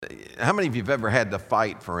How many of you have ever had to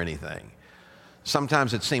fight for anything?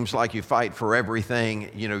 Sometimes it seems like you fight for everything,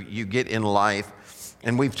 you get in life.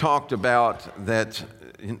 And we've talked about that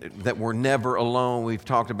we're never alone. We've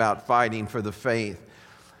talked about fighting for the faith.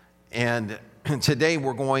 And today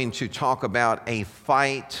we're going to talk about a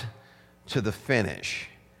fight to the finish.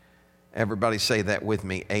 Everybody say that with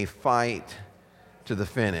me, a fight to the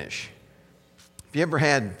finish. Have you ever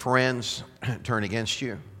had friends turn against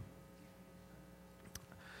you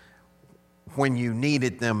when you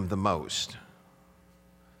needed them the most?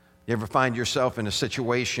 You ever find yourself in a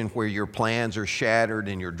situation where your plans are shattered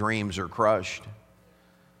and your dreams are crushed?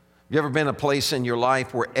 You ever been in a place in your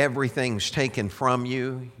life where everything's taken from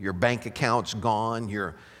you, your bank account's gone,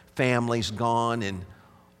 your family's gone, and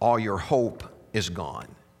all your hope is gone?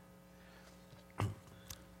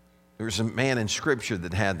 There's a man in Scripture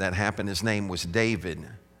that had that happen. His name was David,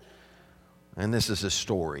 and this is his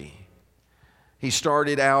story. He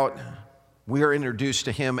started out, we are introduced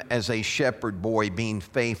to him as a shepherd boy, being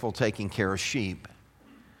faithful, taking care of sheep.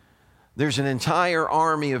 There's an entire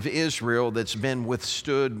army of Israel that's been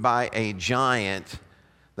withstood by a giant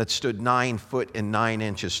that stood 9 foot and 9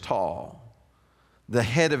 inches tall. The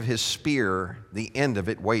head of his spear, the end of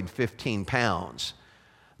it, weighed 15 pounds.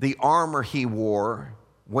 The armor he wore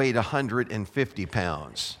weighed 150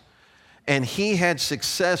 pounds. And he had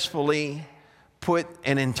successfully put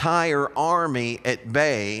an entire army at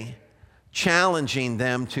bay, challenging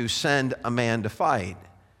them to send a man to fight,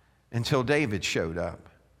 until David showed up.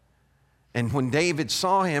 And when David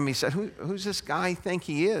saw him, he said, who's this guy think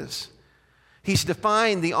he is? He's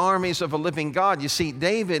defying the armies of a living God. You see,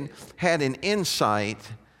 David had an insight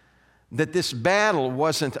that this battle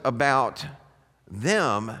wasn't about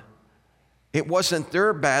them. It wasn't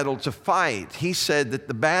their battle to fight. He said that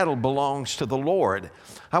the battle belongs to the Lord.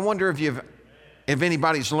 I wonder if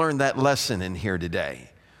anybody's learned that lesson in here today.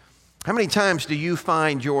 How many times do you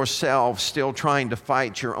find yourself still trying to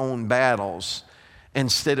fight your own battles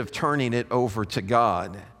instead of turning it over to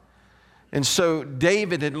God? And so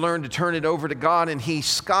David had learned to turn it over to God, and he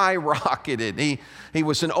skyrocketed. He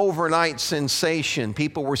was an overnight sensation.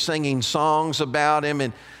 People were singing songs about him,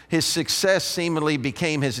 and his success seemingly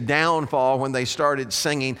became his downfall when they started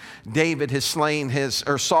singing,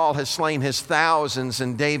 Saul has slain his thousands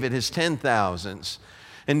and David his 10,000s.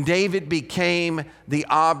 And David became the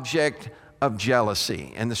object of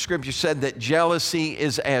jealousy. And the scripture said that jealousy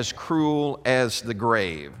is as cruel as the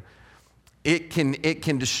grave. It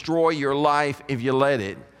can destroy your life if you let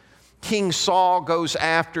it. King Saul goes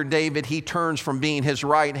after David. He turns from being his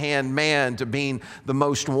right-hand man to being the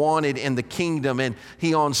most wanted in the kingdom. And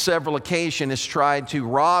he on several occasions has tried to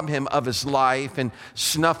rob him of his life and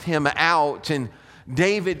snuff him out. And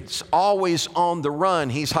David's always on the run.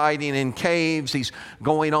 He's hiding in caves. He's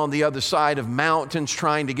going on the other side of mountains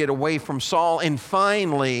trying to get away from Saul. And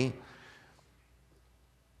finally,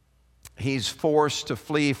 he's forced to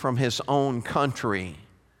flee from his own country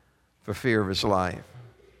for fear of his life.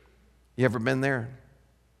 You ever been there?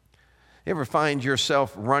 You ever find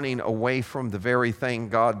yourself running away from the very thing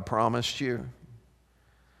God promised you?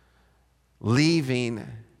 Leaving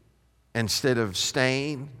instead of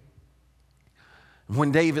staying?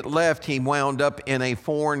 When David left, he wound up in a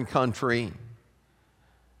foreign country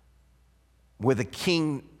with a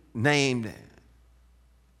king named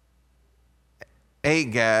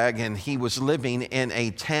Agag, and he was living in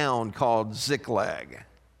a town called Ziklag.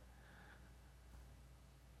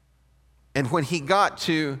 And when he got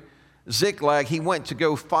to Ziklag, he went to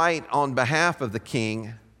go fight on behalf of the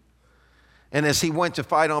king. And as he went to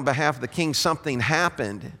fight on behalf of the king, something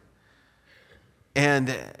happened. And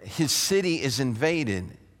his city is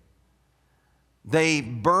invaded. They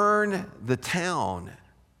burn the town.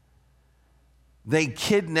 They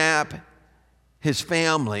kidnap his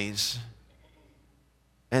families.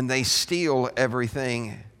 And they steal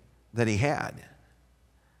everything that he had.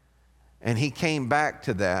 And he came back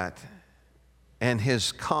to that. And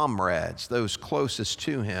his comrades, those closest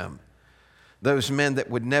to him, those men that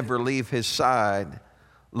would never leave his side,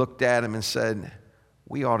 looked at him and said,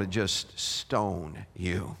 "We ought to just stone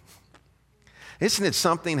you." Isn't it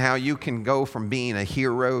something how you can go from being a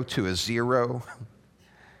hero to a zero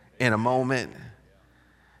in a moment?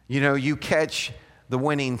 You catch the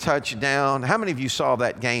winning touchdown. How many of you saw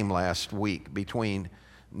that game last week between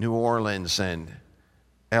New Orleans and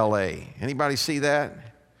L.A.? Anybody see that?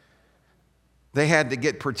 They had to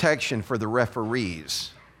get protection for the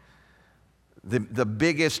referees. The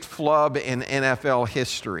biggest flub in NFL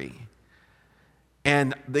history.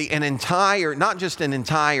 And not just an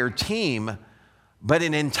entire team, but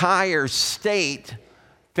an entire state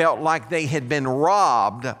felt like they had been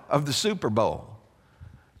robbed of the Super Bowl.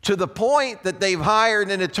 to the point that they've hired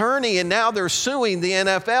an attorney and now they're suing the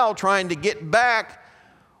NFL trying to get back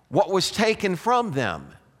what was taken from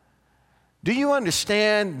them. Do you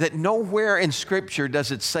understand that nowhere in Scripture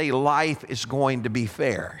does it say life is going to be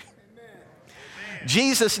fair? Amen.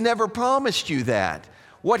 Jesus never promised you that.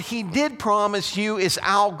 What He did promise you is,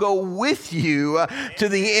 I'll go with you to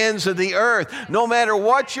the ends of the earth. No matter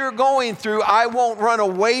what you're going through, I won't run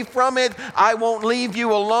away from it. I won't leave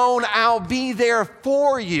you alone. I'll be there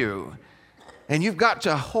for you. And you've got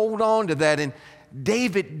to hold on to that. And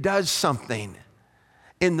David does something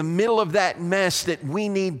in the middle of that mess that we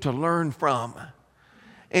need to learn from.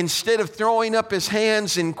 Instead of throwing up his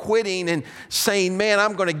hands and quitting and saying, man,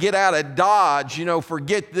 I'm going to get out of Dodge,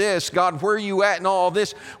 forget this, God, where are you at and all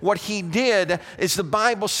this? What he did is the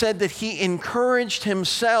Bible said that he encouraged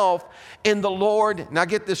himself in the Lord. Now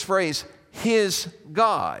get this phrase, his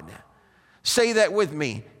God. Say that with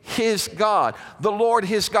me. His God, the Lord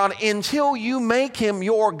his God. Until you make him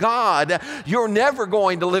your God, you're never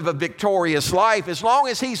going to live a victorious life. As long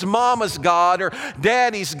as he's mama's God or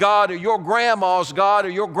daddy's God or your grandma's God or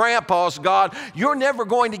your grandpa's God, you're never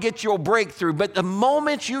going to get your breakthrough. But the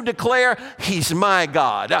moment you declare, he's my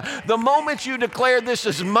God, the moment you declare, this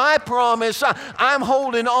is my promise, I'm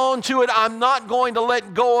holding on to it, I'm not going to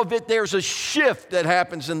let go of it, there's a shift that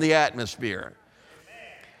happens in the atmosphere.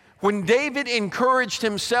 When David encouraged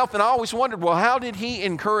himself, and I always wondered, well, how did he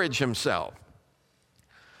encourage himself?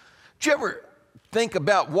 Did you ever think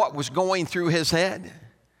about what was going through his head?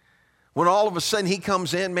 When all of a sudden he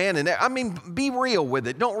comes in, man, and be real with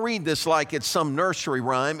it. Don't read this like it's some nursery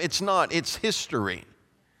rhyme. It's not, it's history.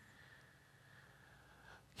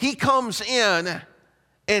 He comes in,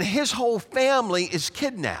 and his whole family is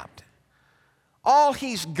kidnapped. All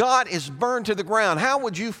he's got is burned to the ground. How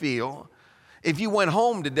would you feel if you went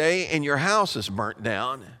home today and your house is burnt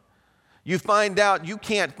down? You find out you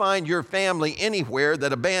can't find your family anywhere,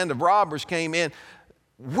 that a band of robbers came in.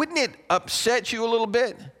 Wouldn't it upset you a little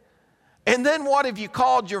bit? And then what if you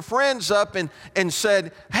called your friends up and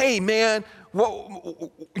said, hey man,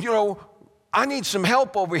 I need some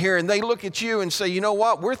help over here. And they look at you and say, you know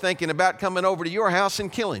what? We're thinking about coming over to your house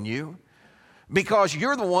and killing you, because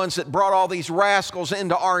you're the ones that brought all these rascals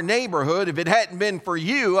into our neighborhood. If it hadn't been for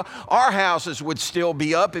you, our houses would still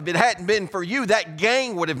be up. If it hadn't been for you, that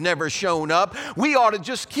gang would have never shown up. We ought to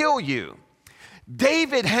just kill you.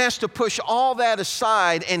 David has to push all that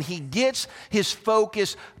aside, and he gets his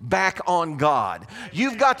focus back on God.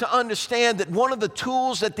 You've got to understand that one of the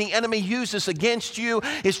tools that the enemy uses against you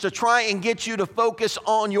is to try and get you to focus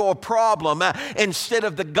on your problem instead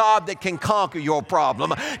of the God that can conquer your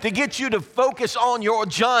problem, to get you to focus on your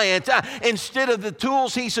giant instead of the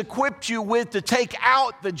tools he's equipped you with to take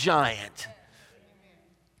out the giant.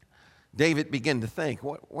 David began to think,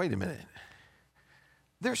 wait a minute.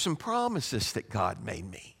 There's some promises that God made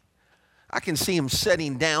me. I can see him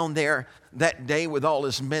sitting down there that day with all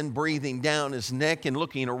his men breathing down his neck and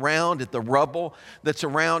looking around at the rubble that's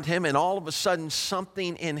around him, and all of a sudden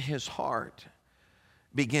something in his heart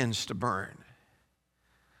begins to burn.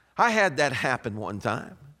 I had that happen one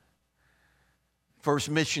time. First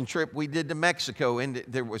mission trip we did to Mexico, and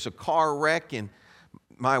there was a car wreck, and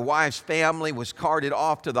my wife's family was carted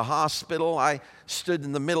off to the hospital. I stood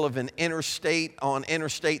in the middle of an interstate on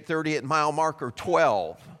Interstate 30 at mile marker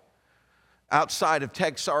 12 outside of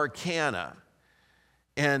Texarkana,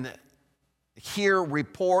 and hear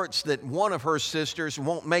reports that one of her sisters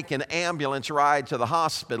won't make an ambulance ride to the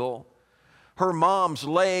hospital. Her mom's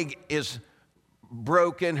leg is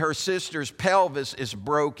broken. Her sister's pelvis is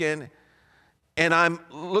broken. And I'm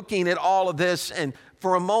looking at all of this, and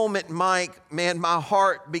for a moment, Mike, man, my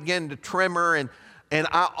heart began to tremor, and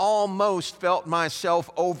I almost felt myself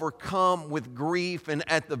overcome with grief and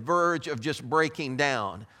at the verge of just breaking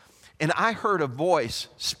down. And I heard a voice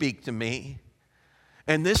speak to me,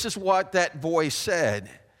 and this is what that voice said.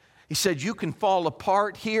 He said, you can fall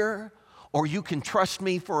apart here, or you can trust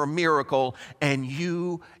me for a miracle, and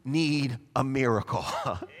you need a miracle.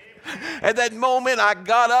 At that moment, I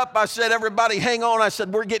got up. I said, everybody, hang on. I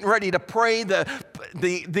said, we're getting ready to pray. The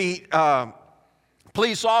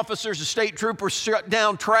police officers, the state troopers shut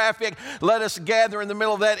down traffic, let us gather in the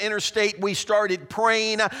middle of that interstate. We started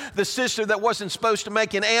praying. The sister that wasn't supposed to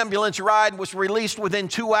make an ambulance ride was released within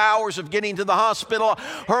 2 hours of getting to the hospital.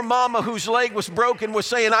 Her mama, whose leg was broken, was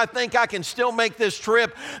saying, I think I can still make this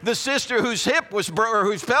trip. The sister whose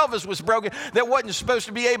whose pelvis was broken, that wasn't supposed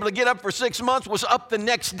to be able to get up for 6 months, was up the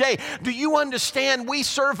next day. Do you understand? We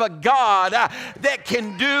serve a God that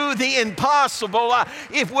can do the impossible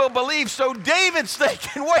if we'll believe. So David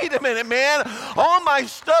thinking, wait a minute, man, all my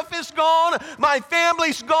stuff is gone, my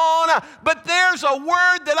family's gone, but there's a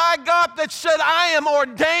word that I got that said I am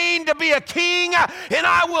ordained to be a king, and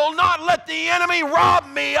I will not let the enemy rob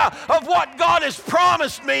me of what God has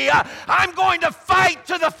promised me. I'm going to fight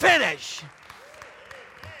to the finish.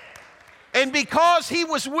 And because he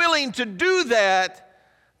was willing to do that,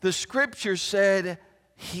 the scripture said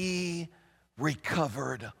he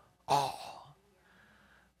recovered all.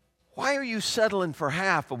 Why are you settling for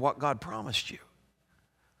half of what God promised you?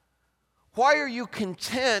 Why are you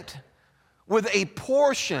content with a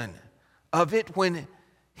portion of it when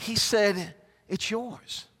he said it's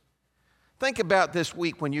yours? Think about this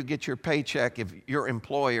week when you get your paycheck, if your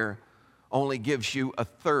employer only gives you a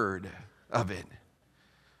third of it.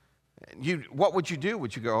 What would you do?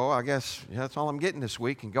 Would you go, I guess that's all I'm getting this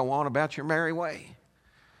week, and go on about your merry way?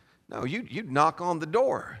 No, you'd knock on the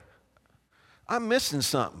door. I'm missing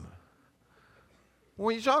something. What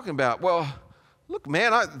are you talking about? Well, look,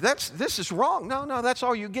 man, this is wrong. No, that's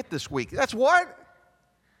all you get this week. That's what?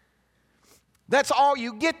 That's all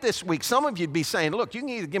you get this week. Some of you'd be saying, look, you can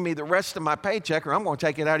either give me the rest of my paycheck or I'm going to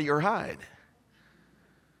take it out of your hide.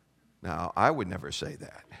 Now, I would never say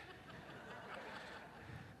that.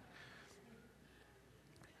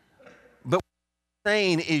 But what I'm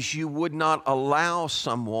saying is you would not allow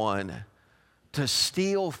someone to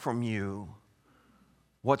steal from you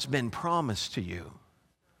what's been promised to you.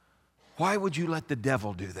 Why would you let the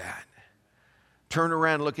devil do that? Turn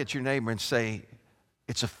around, look at your neighbor and say,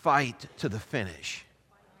 it's a fight to the finish.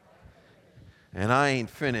 And I ain't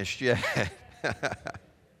finished yet.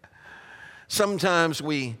 Sometimes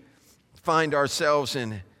we find ourselves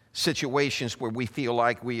in situations where we feel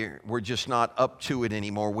like we're just not up to it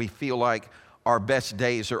anymore. We feel like our best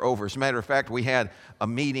days are over. As a matter of fact, we had a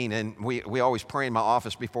meeting, and we always pray in my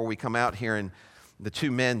office before we come out here, and the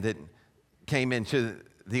two men that came into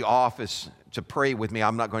the office to pray with me,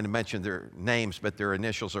 I'm not going to mention their names, but their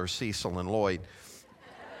initials are Cecil and Lloyd.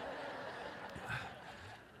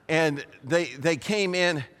 And they came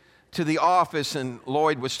in to the office, and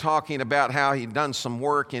Lloyd was talking about how he'd done some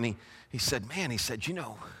work, and he said, you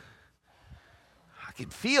know, I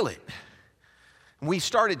could feel it. And we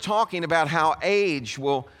started talking about how age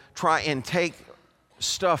will try and take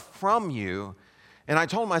stuff from you. And I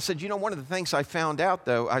told him, I said, you know, one of the things I found out,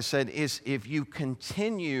 though, I said, is if you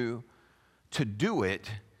continue to do it,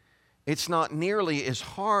 it's not nearly as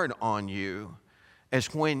hard on you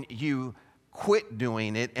as when you quit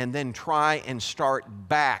doing it and then try and start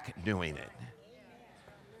back doing it.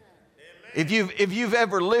 If you've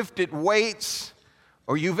ever lifted weights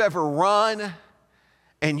or you've ever run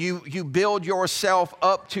and you build yourself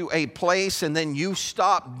up to a place and then you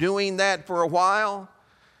stop doing that for a while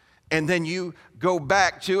and then you go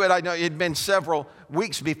back to it. I know it'd been several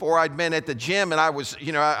weeks before I'd been at the gym, and I was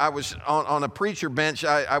on a preacher bench.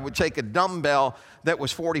 I would take a dumbbell that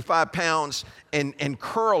was 45 pounds and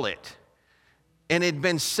curl it. And it'd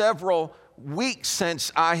been several weeks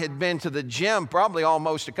since I had been to the gym, probably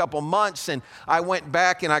almost a couple months, and I went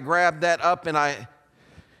back and I grabbed that up and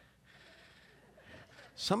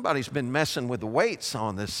somebody's been messing with the weights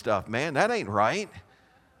on this stuff, man. That ain't right.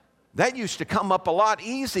 That used to come up a lot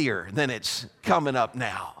easier than it's coming up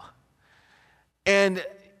now. And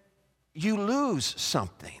you lose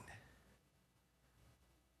something.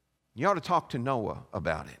 You ought to talk to Noah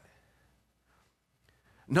about it.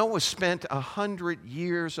 Noah spent 100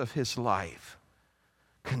 years of his life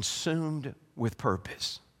consumed with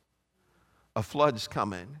purpose. A flood's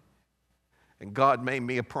coming, and God made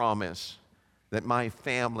me a promise that my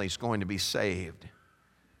family's going to be saved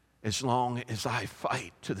as long as I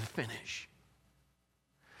fight to the finish.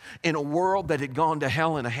 In a world that had gone to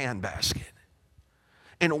hell in a handbasket,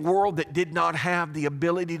 in a world that did not have the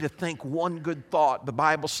ability to think one good thought, the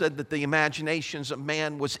Bible said that the imaginations of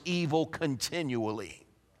man was evil continually.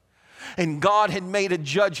 And God had made a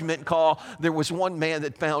judgment call. There was one man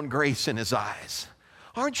that found grace in his eyes.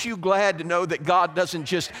 Aren't you glad to know that God doesn't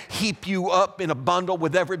just heap you up in a bundle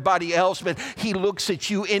with everybody else, but He looks at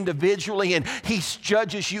you individually and He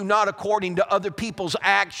judges you not according to other people's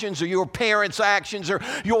actions or your parents' actions or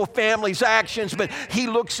your family's actions, but He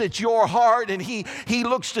looks at your heart and He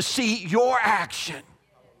looks to see your action.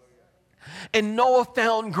 And Noah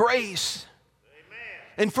found grace.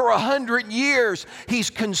 And for 100 years,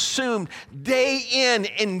 he's consumed day in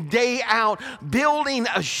and day out building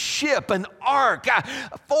a ship, an ark,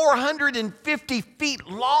 450 feet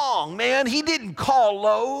long, man. He didn't call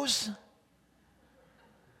Lowe's.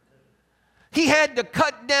 He had to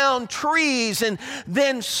cut down trees and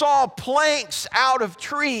then saw planks out of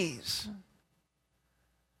trees.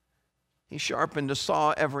 He sharpened a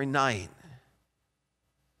saw every night.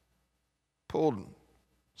 pulled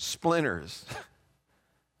splinters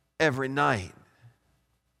every night,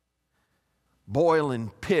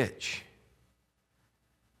 boiling pitch.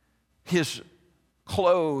 His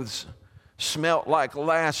clothes smelt like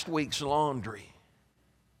last week's laundry.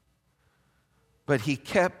 But he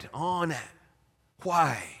kept on.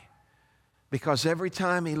 Why? Because every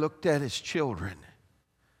time he looked at his children,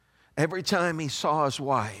 every time he saw his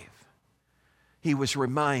wife, he was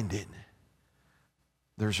reminded,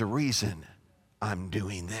 there's a reason I'm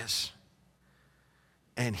doing this.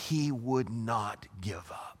 And he would not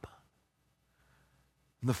give up.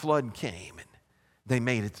 The flood came and they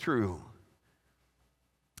made it through.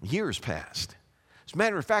 Years passed. As a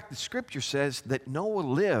matter of fact, the scripture says that Noah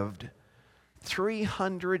lived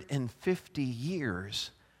 350 years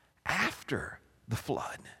after the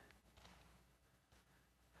flood.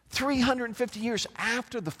 350 years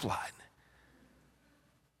after the flood.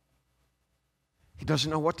 He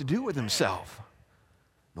doesn't know what to do with himself.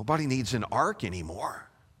 Nobody needs an ark anymore.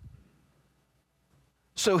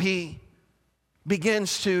 So he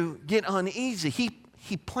begins to get uneasy.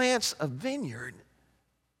 He plants a vineyard,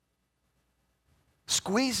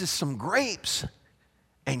 squeezes some grapes,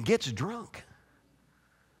 and gets drunk.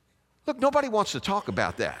 Look, nobody wants to talk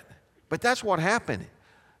about that, but that's what happened.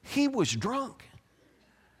 He was drunk.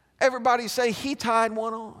 Everybody say he tied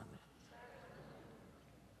one on.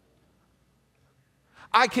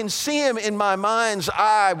 I can see him in my mind's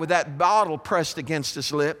eye with that bottle pressed against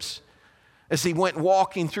his lips as he went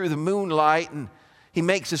walking through the moonlight, and he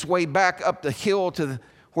makes his way back up the hill to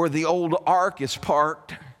where the old ark is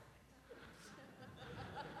parked.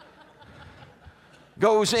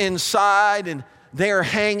 Goes inside, and there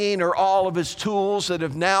hanging are all of his tools that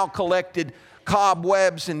have now collected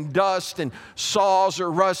cobwebs and dust, and saws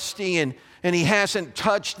are rusty, and he hasn't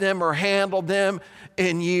touched them or handled them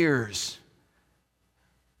in years.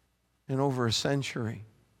 In over a century.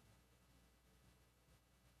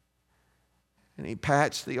 And he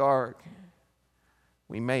pats the ark.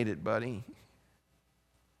 We made it, buddy.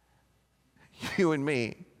 You and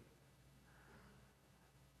me.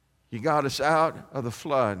 You got us out of the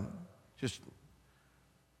flood. Just,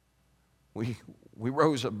 we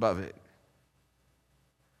rose above it.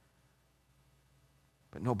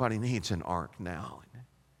 But nobody needs an ark now.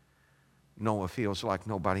 Noah feels like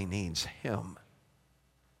nobody needs him.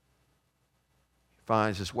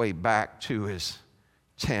 Finds his way back to his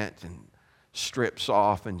tent and strips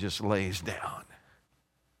off and just lays down.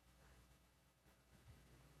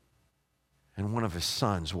 And one of his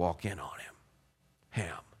sons walk in on him,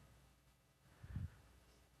 Ham,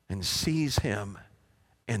 and sees him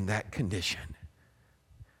in that condition.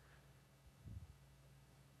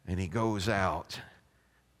 And he goes out,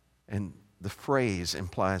 and the phrase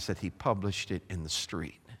implies that he published it in the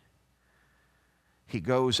street. He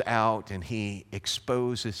goes out and he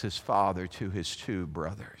exposes his father to his two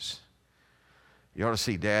brothers. You ought to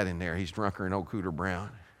see Dad in there. He's drunker than old Cooter Brown.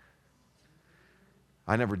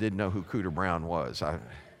 I never did know who Cooter Brown was.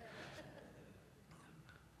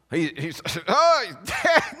 He's oh,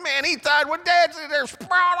 Dad, man, he died when Dad's in there.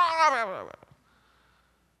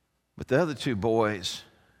 But the other two boys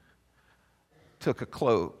took a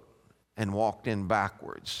cloak and walked in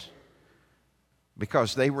backwards,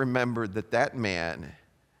 because they remembered that that man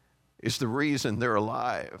is the reason they're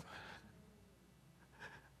alive.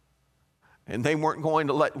 And they weren't going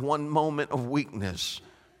to let one moment of weakness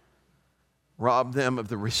rob them of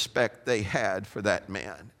the respect they had for that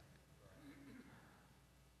man.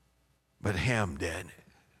 But Ham did.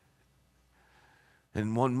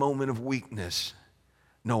 In one moment of weakness,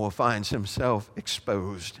 Noah finds himself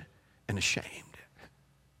exposed and ashamed.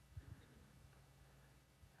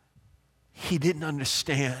 He didn't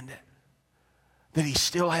understand that he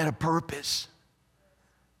still had a purpose.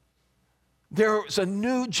 There was a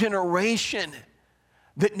new generation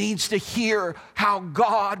that needs to hear how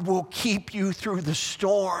God will keep you through the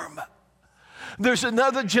storm. There's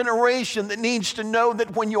another generation that needs to know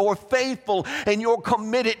that when you're faithful and you're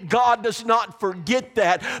committed, God does not forget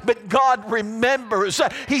that, but God remembers.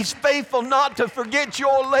 He's faithful not to forget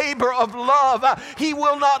your labor of love. He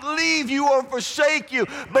will not leave you or forsake you,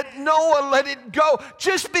 but Noah let it go.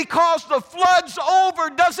 Just because the flood's over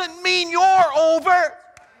doesn't mean you're over.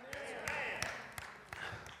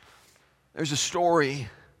 There's a story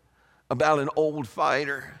about an old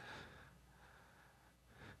fighter.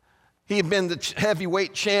 He had been the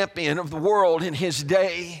heavyweight champion of the world in his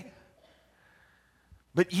day.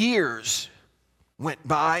 But years went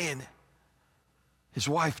by and his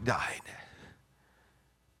wife died.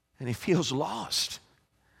 And he feels lost.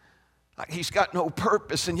 Like he's got no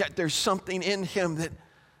purpose, and yet there's something in him that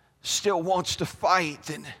still wants to fight.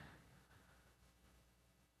 And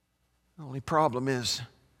The only problem is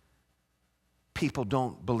people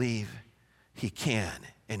don't believe he can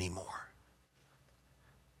anymore.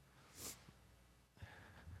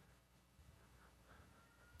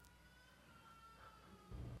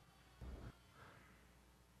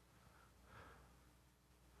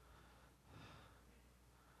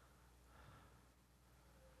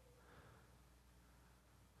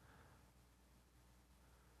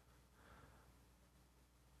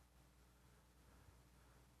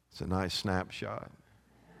 It's a nice snapshot.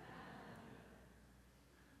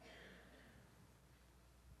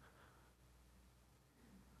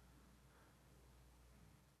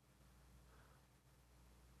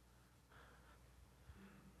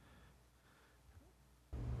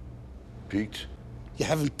 Peaked? You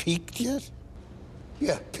haven't peaked yet?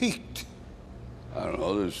 Yeah, peaked. I don't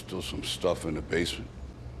know, there's still some stuff in the basement.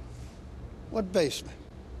 What basement?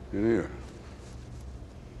 In here.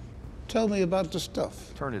 Tell me about the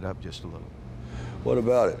stuff. Turn it up just a little. What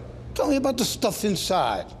about it? Tell me about the stuff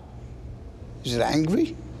inside. Is it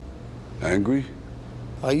angry? Angry?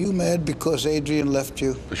 Are you mad because Adrian left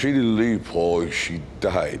you? She didn't leave, Paul. She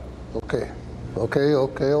died. Okay.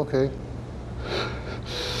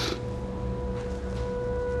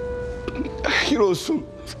 You know,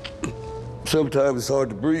 sometimes it's hard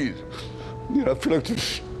to breathe. You know, I feel like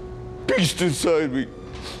there's a beast inside me.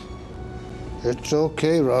 It's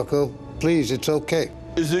okay, Rocco. Please, it's okay.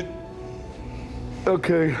 Is it?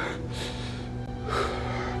 Okay.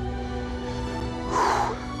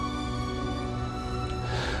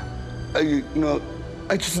 I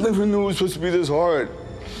just never knew it was supposed to be this hard.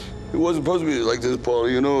 It wasn't supposed to be like this, Paul,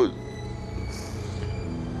 you know.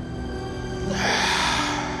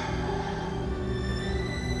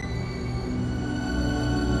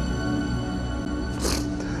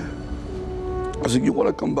 I said, you want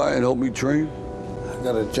to come by and help me train? I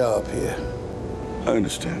got a job here. I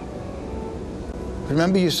understand.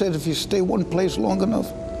 Remember you said if you stay one place long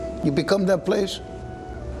enough, you become that place?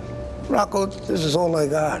 Rocco, this is all I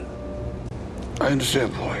got. I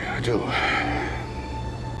understand, boy. I do.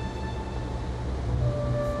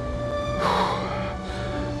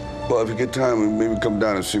 Well, if you get time, maybe come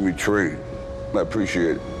down and see me train. I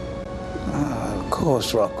appreciate it. Of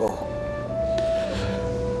course, Rocco.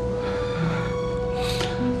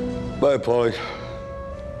 Bye, Paulie.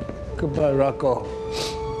 Goodbye, Rocco.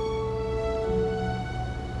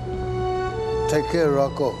 Take care,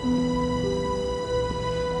 Rocco.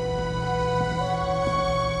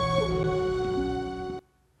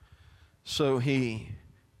 So he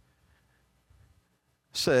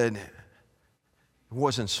said, it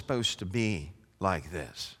wasn't supposed to be like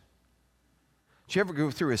this. Did you ever go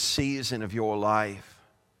through a season of your life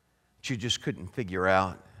that you just couldn't figure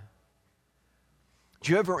out? Did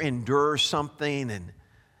you ever endure something and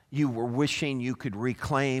you were wishing you could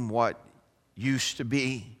reclaim what used to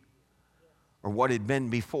be or what had been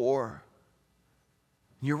before?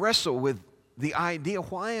 You wrestle with the idea,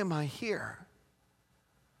 why am I here?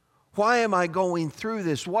 Why am I going through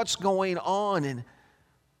this? What's going on? And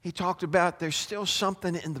he talked about there's still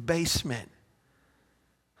something in the basement.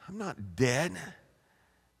 I'm not dead.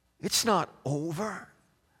 It's not over.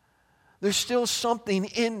 There's still something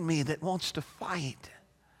in me that wants to fight.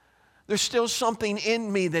 There's still something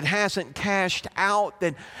in me that hasn't cashed out,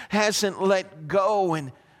 that hasn't let go,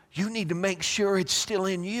 and you need to make sure it's still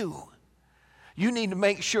in you. You need to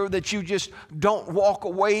make sure that you just don't walk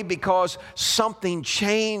away because something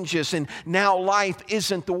changes and now life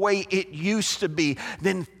isn't the way it used to be.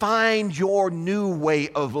 Then find your new way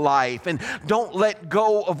of life and don't let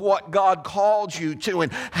go of what God called you to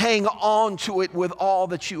and hang on to it with all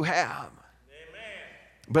that you have. Amen.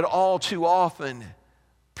 But all too often,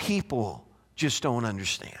 people just don't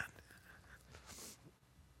understand.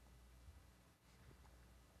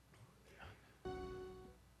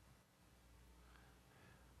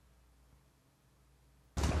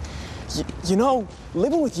 You know,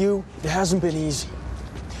 living with you, it hasn't been easy.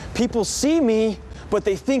 People see me, but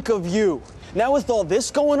they think of you. Now with all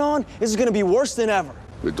this going on, this is gonna be worse than ever.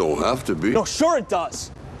 It don't have to be. No, sure it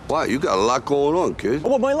does. Why? You got a lot going on, kid. Oh,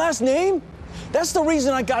 what, my last name? That's the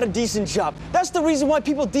reason I got a decent job. That's the reason why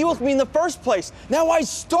people deal with me in the first place. Now I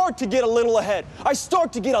start to get a little ahead. I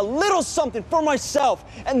start to get a little something for myself,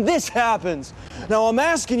 and this happens. Now I'm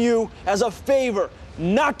asking you as a favor,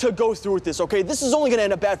 not to go through with this, okay? This is only gonna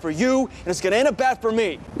end up bad for you, and it's gonna end up bad for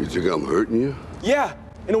me. You think I'm hurting you? Yeah,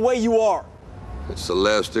 in a way you are. That's the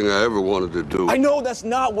last thing I ever wanted to do. I know that's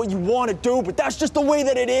not what you want to do, but that's just the way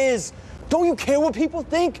that it is. Don't you care what people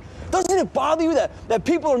think? Doesn't it bother you that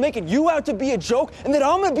people are making you out to be a joke and that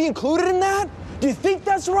I'm gonna be included in that? Do you think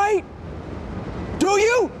that's right? Do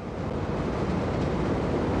you?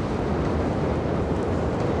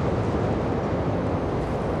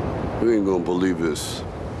 You ain't gonna believe this,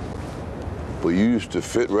 but you used to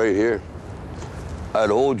fit right here. I'd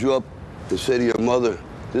hold you up and say to your mother,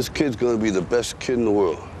 this kid's gonna be the best kid in the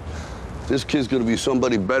world. This kid's gonna be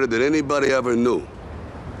somebody better than anybody ever knew.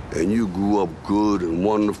 And you grew up good and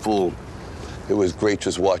wonderful. It was great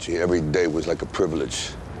just watching you. Every day was like a privilege.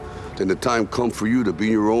 Then the time come for you to be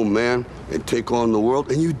your own man and take on the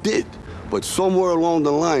world, and you did. But somewhere along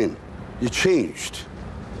the line, you changed.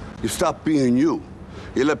 You stopped being you.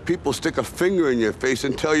 You let people stick a finger in your face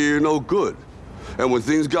and tell you you're no good. And when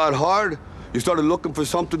things got hard, you started looking for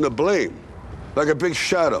something to blame, like a big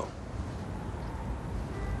shadow.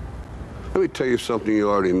 Let me tell you something you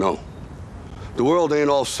already know. The world ain't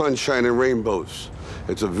all sunshine and rainbows.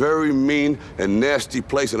 It's a very mean and nasty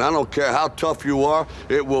place, and I don't care how tough you are,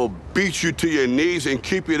 it will beat you to your knees and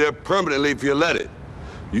keep you there permanently if you let it.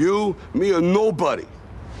 You, me, or nobody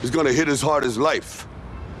is gonna hit as hard as life.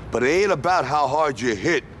 But it ain't about how hard you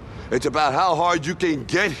hit. It's about how hard you can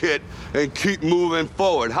get hit and keep moving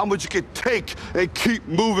forward. How much you can take and keep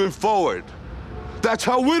moving forward. That's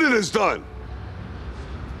how winning is done.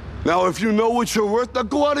 Now, if you know what you're worth, now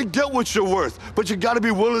go out and get what you're worth. But you gotta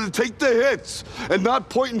be willing to take the hits and not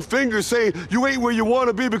pointing fingers saying you ain't where you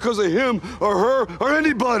wanna be because of him or her or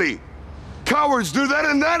anybody. Cowards do that,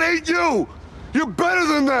 and that ain't you. You're better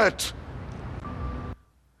than that.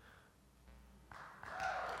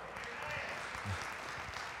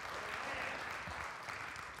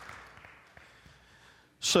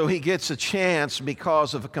 So he gets a chance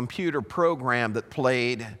because of a computer program that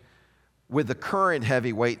played with the current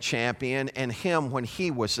heavyweight champion and him when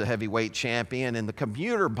he was the heavyweight champion, and the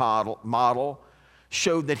computer model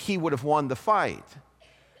showed that he would have won the fight.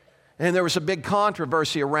 And there was a big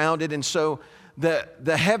controversy around it, and so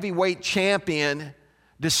the heavyweight champion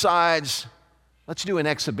decides, let's do an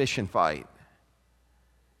exhibition fight.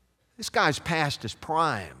 This guy's past his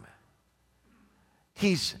prime.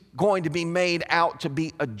 He's going to be made out to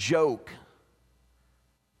be a joke,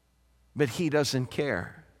 but he doesn't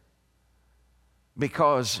care.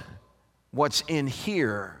 Because what's in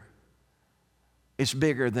here is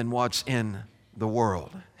bigger than what's in the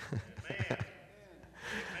world.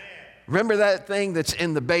 Remember that thing that's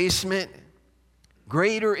in the basement?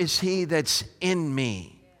 Greater is he that's in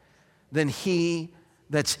me than he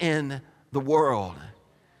that's in the world.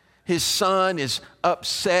 His son is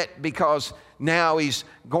upset because now he's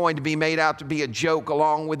going to be made out to be a joke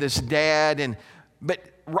along with his dad.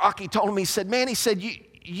 But Rocky told him, he said,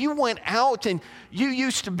 you went out and you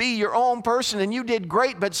used to be your own person and you did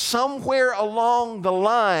great, but somewhere along the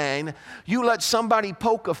line, you let somebody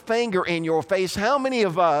poke a finger in your face. How many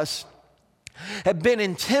of us have been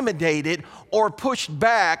intimidated or pushed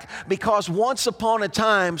back because once upon a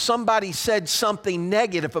time somebody said something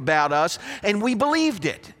negative about us and we believed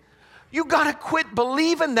it? You got to quit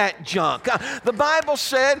believing that junk. The Bible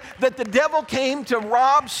said that the devil came to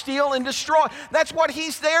rob, steal, and destroy. That's what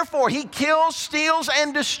he's there for. He kills, steals,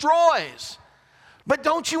 and destroys. But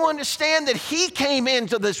don't you understand that he came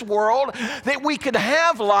into this world that we could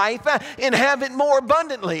have life and have it more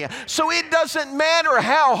abundantly? So it doesn't matter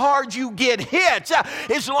how hard you get hit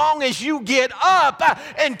as long as you get up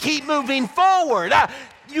and keep moving forward.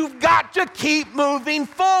 You've got to keep moving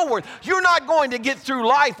forward. You're not going to get through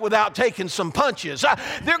life without taking some punches.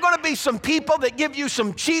 There are going to be some people that give you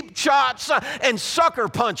some cheap shots and sucker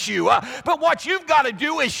punch you. But what you've got to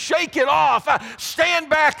do is shake it off, stand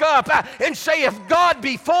back up and say, if God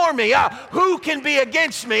be for me, who can be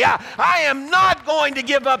against me? I am not going to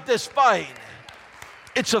give up this fight.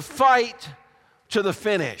 It's a fight to the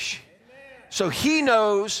finish. So he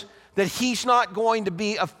knows that he's not going to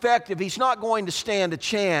be effective. He's not going to stand a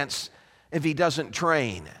chance if he doesn't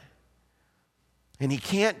train. And he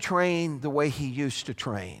can't train the way he used to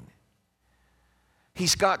train.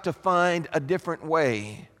 He's got to find a different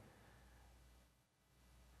way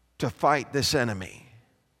to fight this enemy.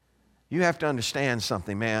 You have to understand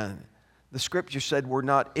something, man. The scripture said we're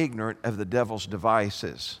not ignorant of the devil's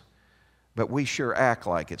devices, but we sure act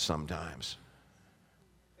like it sometimes.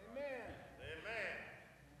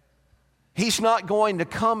 He's not going to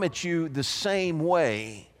come at you the same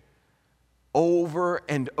way over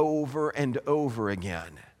and over and over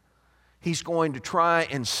again. He's going to try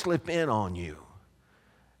and slip in on you.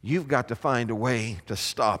 You've got to find a way to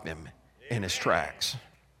stop him in his tracks.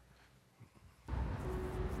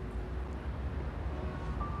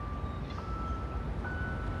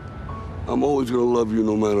 I'm always going to love you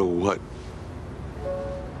no matter what.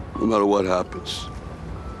 No matter what happens.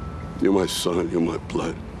 You're my son, you're my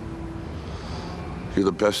blood. You're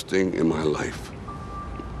the best thing in my life.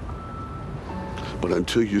 But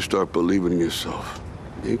until you start believing in yourself,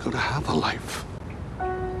 you ain't gonna have a life.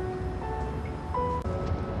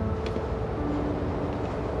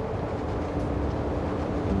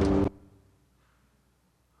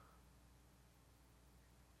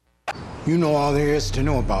 You know all there is to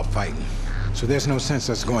know about fighting, so there's no sense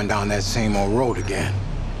us going down that same old road again.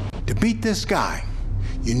 To beat this guy,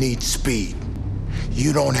 you need speed.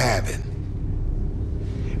 You don't have it.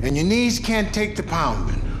 And your knees can't take the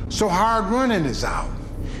pounding, so hard running is out.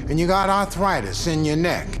 And you got arthritis in your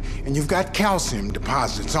neck, and you've got calcium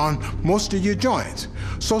deposits on most of your joints,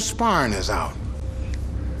 so sparring is out.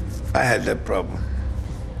 I had that problem.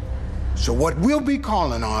 So what we'll be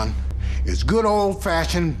calling on is good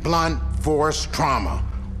old-fashioned blunt force trauma,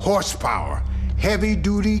 horsepower,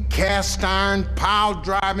 heavy-duty cast iron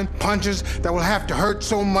pile-driving punches that will have to hurt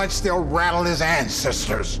so much they'll rattle his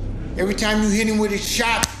ancestors. Every time you hit him with his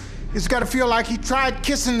shot, it's got to feel like he tried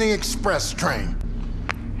kissing the express train.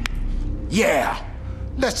 Yeah,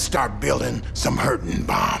 let's start building some hurting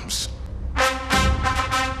bombs.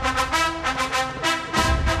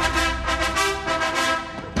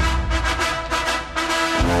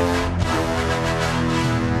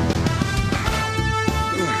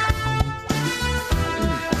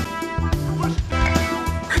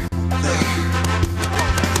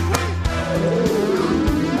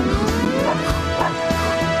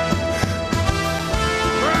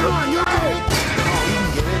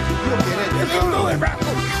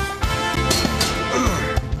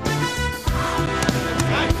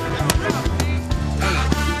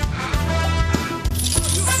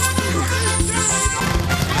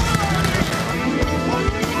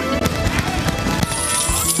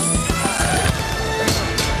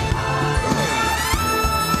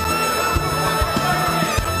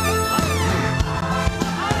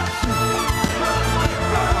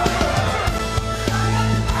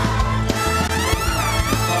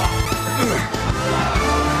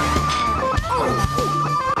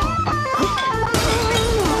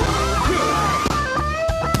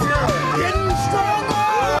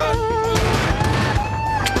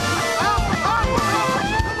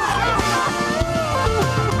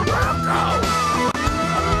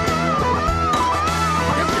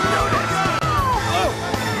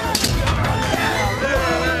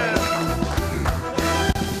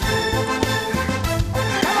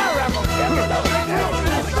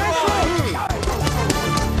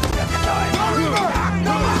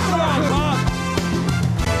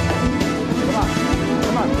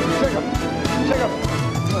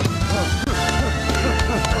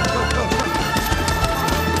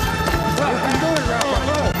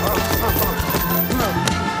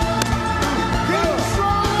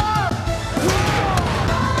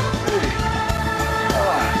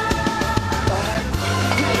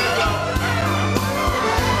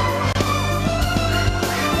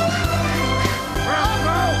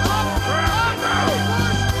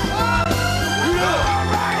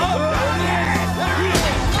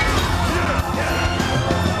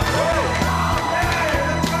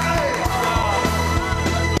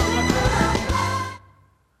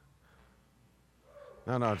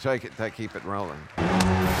 No, take it, keep it rolling.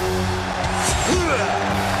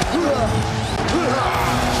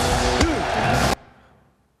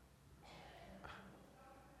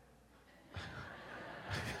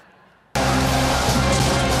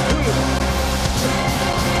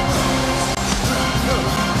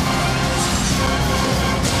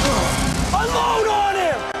 Unload on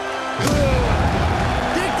him!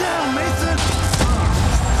 Dig down, Mason!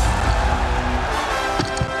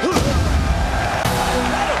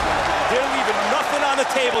 They're leaving nothing on the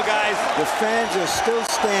table, guys. The fans are still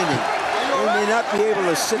standing. They may not be able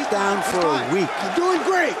to sit down for a week. You're doing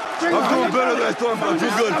great! I'm doing better than I thought, but I'm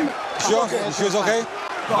too good. Sure? You sure it's okay?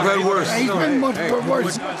 I've had worse. He's been much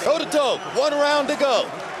worse. Toe-to-toe, 1 round to go.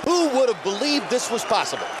 Who would have believed this was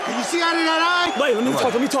possible? Can you see out of that eye? Wait, let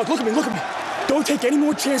me talk. Look at me. Don't take any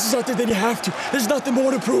more chances out there than you have to. There's nothing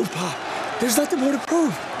more to prove, Pop. There's nothing more to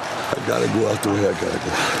prove. I gotta go out the way I gotta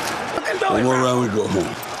go. One more round, we go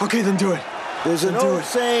home. Okay, then do it. There's an old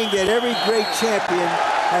saying that every great champion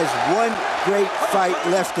has one great fight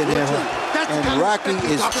left in him, and Rocky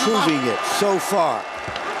is proving it so far.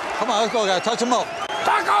 Come on, let's go, guys. Touch him up.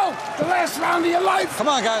 Taco! The last round of your life! Come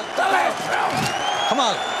on, guys. The last round! Come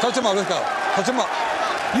on, touch him up. Let's go. Touch him up.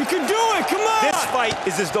 You can do it, come on! This fight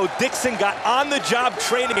is as though Dixon got on-the-job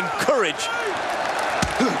training and courage.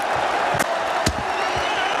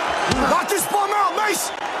 Knock this bum out,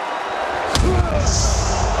 Mace!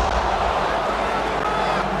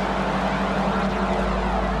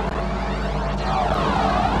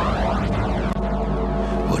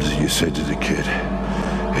 What is it you said to the kid?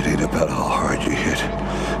 It ain't about how hard you hit.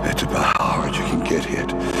 It's about how hard you can get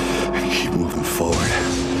hit. And keep moving forward.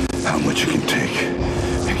 How much you can take.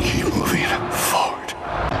 And keep moving forward.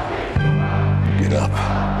 Get up.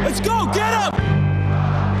 Let's go, get up!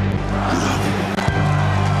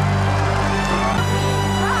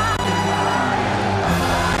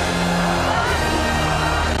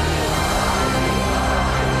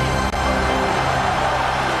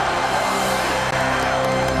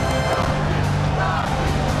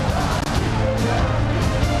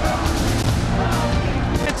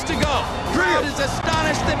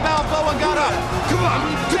 flesh that Balboa got up. Come on,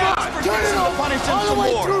 He begs for Dixon to punish him some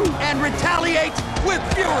more and retaliates with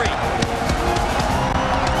fury.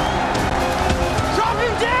 Drop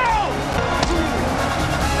him down!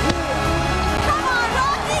 Come on,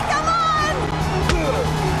 Rocky, come on!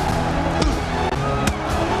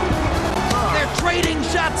 They're trading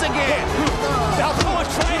shots again. Balboa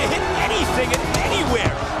trying to hit anything and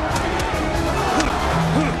anywhere.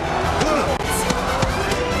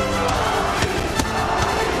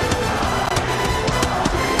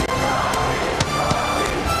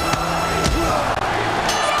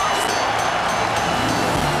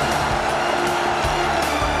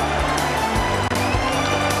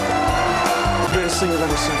 Greatest thing I've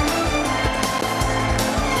ever seen.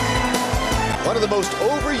 One of the most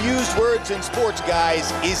overused words in sports,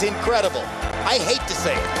 guys, is incredible. I hate to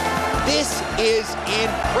say it. This is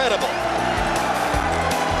incredible.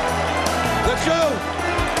 Let's go!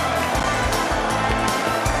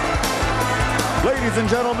 Ladies and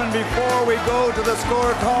gentlemen, before we go to the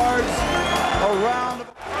scorecards, a round of...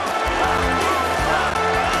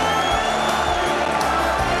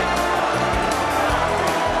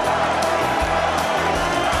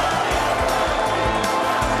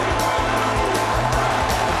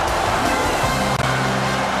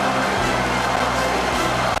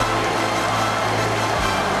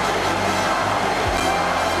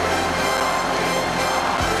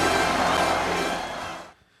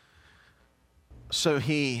 So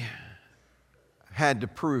he had to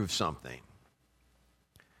prove something.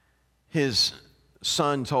 His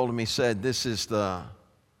son told him, he said, "This is the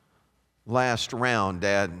last round,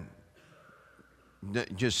 Dad.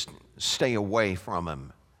 Just stay away from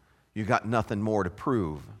him. You got nothing more to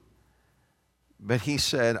prove." But he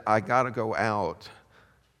said, "I got to go out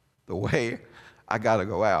the way I got to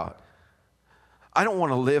go out. I don't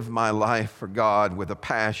want to live my life for God with a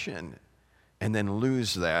passion and then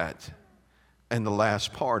lose that and the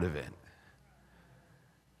last part of it."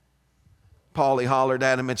 Paulie hollered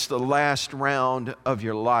at him, "It's the last round of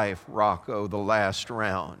your life, Rocco, the last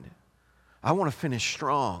round. I want to finish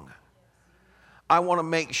strong. I want to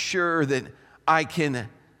make sure that I can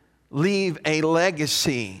leave a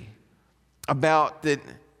legacy about that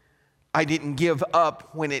I didn't give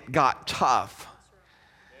up when it got tough."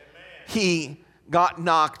 He got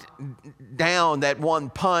knocked down that one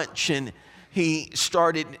punch and he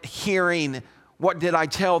started hearing, what did I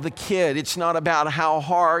tell the kid? It's not about how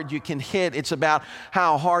hard you can hit. It's about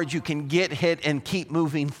how hard you can get hit and keep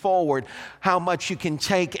moving forward. How much you can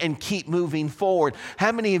take and keep moving forward.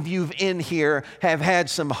 How many of you in here have had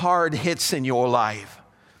some hard hits in your life?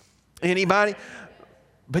 Anybody?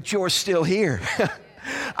 But you're still here.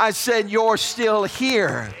 I said you're still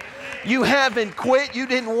here. You haven't quit. You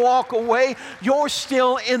didn't walk away. You're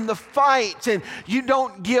still in the fight, and you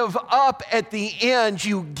don't give up at the end.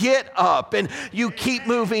 You get up and you keep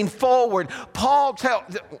moving forward. Wait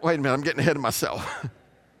a minute, I'm getting ahead of myself.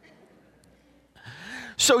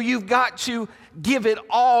 So you've got to give it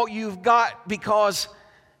all you've got, because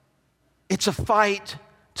it's a fight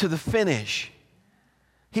to the finish.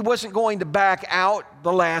 He wasn't going to back out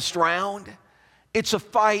the last round. It's a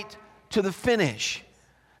fight to the finish.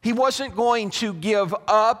 He wasn't going to give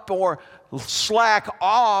up or slack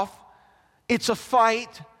off. It's a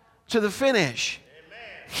fight to the finish.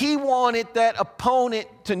 He wanted that opponent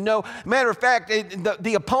to know. Matter of fact,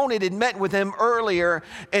 the opponent had met with him earlier,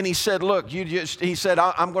 and he said, "Look, he said,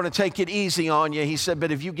 I'm going to take it easy on you." He said,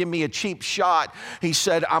 "But if you give me a cheap shot," he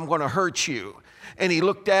said, "I'm going to hurt you." And he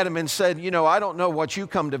looked at him and said, "You know, I don't know what you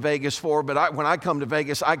come to Vegas for, but when I come to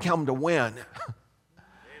Vegas, I come to win."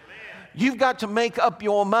 You've got to make up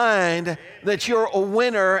your mind that you're a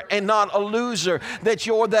winner and not a loser, that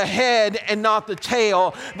you're the head and not the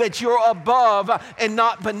tail, that you're above and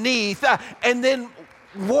not beneath, and then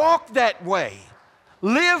walk that way,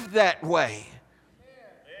 live that way.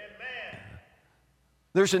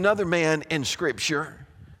 There's another man in Scripture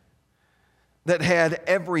that had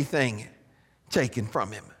everything taken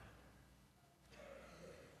from him.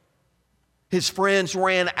 His friends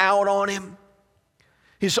ran out on him.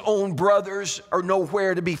 His own brothers are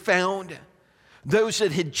nowhere to be found. Those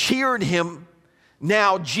that had cheered him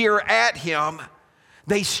now jeer at him.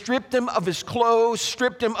 They stripped him of his clothes,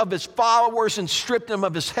 stripped him of his followers, and stripped him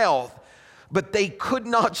of his health. But they could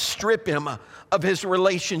not strip him of his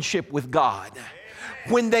relationship with God.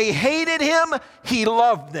 When they hated him, he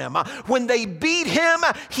loved them. When they beat him,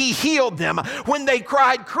 he healed them. When they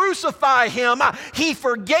cried, "Crucify him," he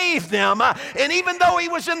forgave them. And even though he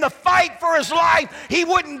was in the fight for his life, he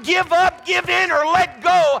wouldn't give up, give in, or let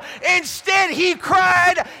go. Instead, he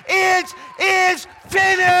cried, "It is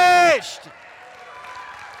finished."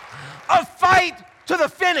 A fight to the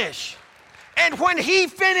finish. And when he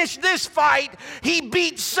finished this fight, he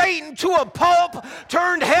beat Satan to a pulp,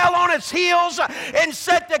 turned hell on its heels, and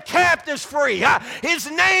set the captives free.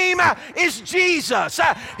 His name is Jesus.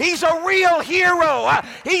 He's a real hero.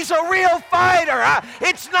 He's a real fighter.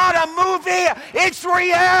 It's not a movie, it's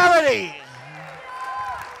reality.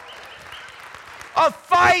 A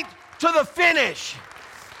fight to the finish.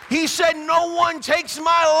 He said, no one takes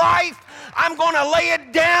my life. I'm going to lay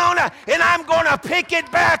it down and I'm going to pick it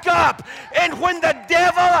back up. And when the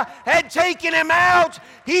devil had taken him out,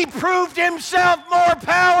 he proved himself more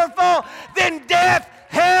powerful than death,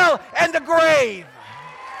 hell, and the grave.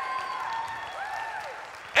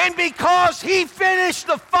 And because he finished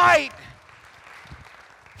the fight,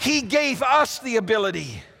 he gave us the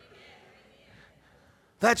ability.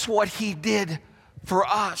 That's what he did for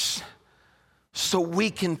us, so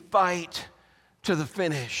we can fight to the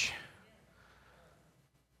finish.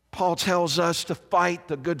 Paul tells us to fight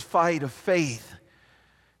the good fight of faith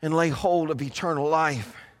and lay hold of eternal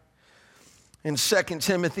life. In 2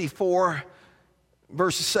 Timothy 4,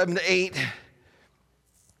 verses 7 to 8,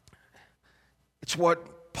 it's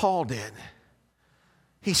what Paul did.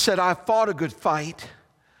 He said, I've fought a good fight,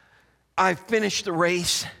 I've finished the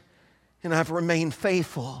race, and I've remained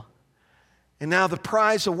faithful. And now the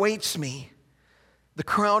prize awaits me, the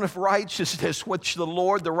crown of righteousness, which the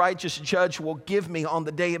Lord, the righteous judge, will give me on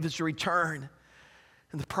the day of his return.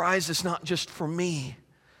 And the prize is not just for me,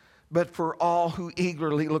 but for all who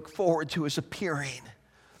eagerly look forward to his appearing.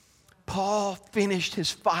 Paul finished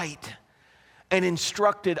his fight and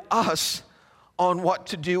instructed us on what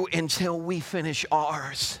to do until we finish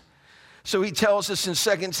ours. So he tells us in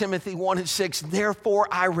 2 Timothy 1 and 6, therefore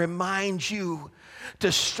I remind you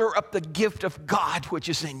to stir up the gift of God which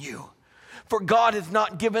is in you. For God hath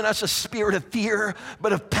not given us a spirit of fear,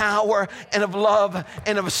 but of power and of love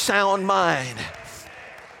and of a sound mind.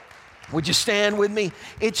 Would you stand with me?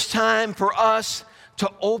 It's time for us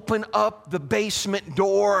to open up the basement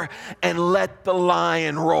door and let the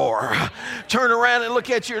lion roar. Turn around and look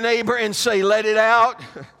at your neighbor and say, let it out.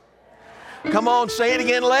 Come on, say it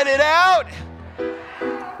again, let it out.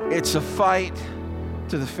 It's a fight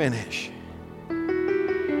to the finish.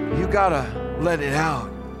 You gotta let it out.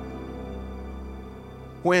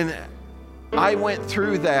 When I went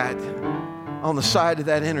through that on the side of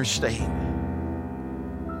that interstate,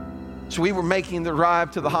 so we were making the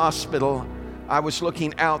drive to the hospital, I was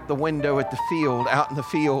looking out the window at the field, out in the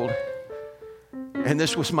field, and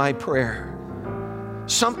this was my prayer.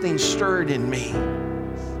 Something stirred in me,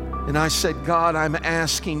 and I said, God, I'm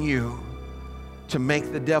asking you to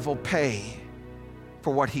make the devil pay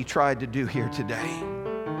for what he tried to do here today.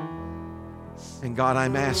 And God,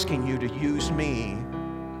 I'm asking you to use me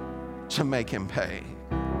to make him pay.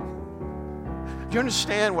 Do you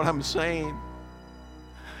understand what I'm saying?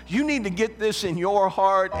 You need to get this in your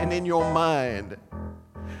heart and in your mind,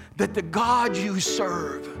 that the God you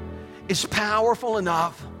serve is powerful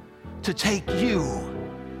enough to take you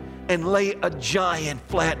and lay a giant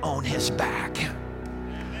flat on his back.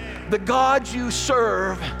 The God you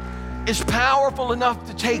serve is powerful enough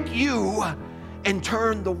to take you and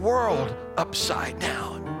turn the world upside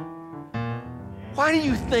down. Why do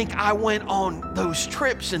you think I went on those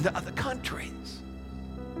trips into other countries?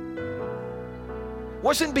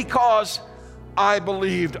 Wasn't because I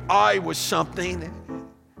believed I was something.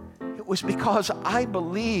 It was because I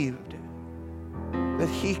believed that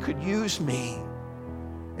he could use me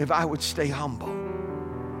if I would stay humble.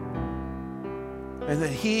 And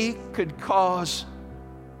that he could cause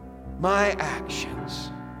my actions,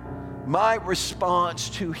 my response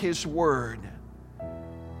to his word,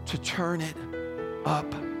 to turn it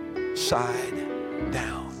upside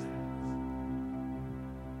down.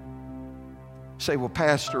 Say, well,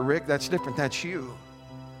 Pastor Rick, that's different. That's you.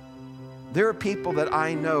 There are people that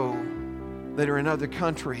I know that are in other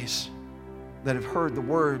countries that have heard the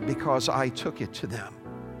word because I took it to them.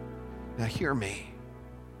 Now hear me.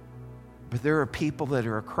 But there are people that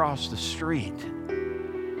are across the street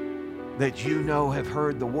that you know have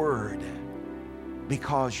heard the word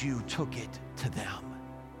because you took it to them.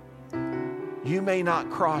 You may not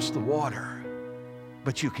cross the water,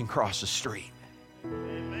 but you can cross the street.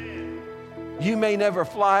 You may never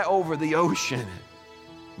fly over the ocean,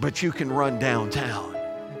 but you can run downtown.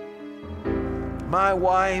 My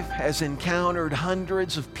wife has encountered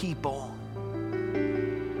hundreds of people.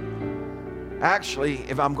 Actually,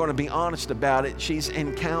 if I'm going to be honest about it, she's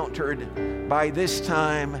encountered by this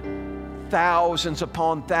time thousands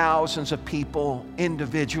upon thousands of people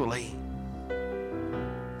individually.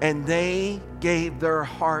 And they gave their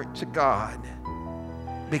heart to God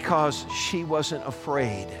because she wasn't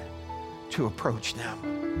afraid to approach them.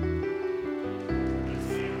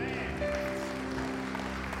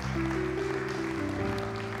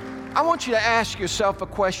 I want you to ask yourself a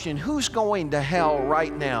question. Who's going to hell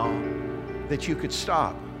right now that you could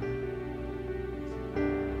stop?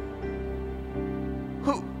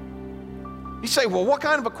 Who? You say, well, what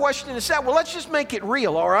kind of a question is that? Well, let's just make it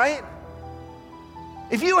real, all right?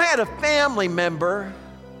 If you had a family member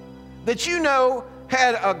that you know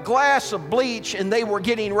had a glass of bleach and they were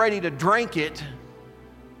getting ready to drink it,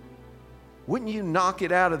 wouldn't you knock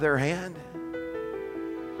it out of their hand?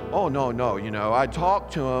 Oh, no, you know, I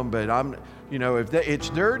talked to them, but it's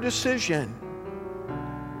their decision.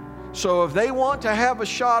 So if they want to have a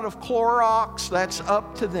shot of Clorox, that's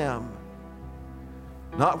up to them.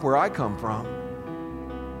 Not where I come from.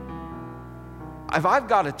 If I've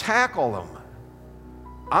got to tackle them,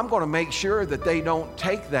 I'm going to make sure that they don't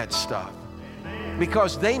take that stuff,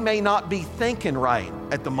 because they may not be thinking right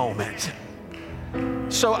at the moment.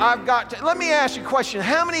 So I've got to, let me ask you a question.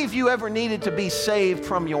 How many of you ever needed to be saved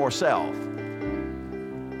from yourself?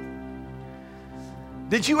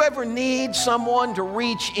 Did you ever need someone to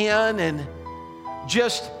reach in and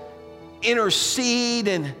just intercede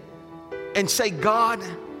and say, God,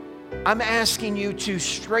 I'm asking you to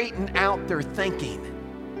straighten out their thinking?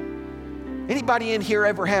 Anybody in here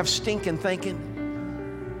ever have stinking thinking?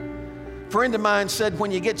 A friend of mine said,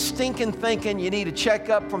 when you get stinking thinking, you need a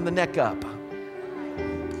checkup from the neck up.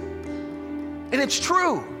 And it's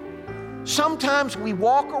true. Sometimes we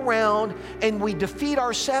walk around and we defeat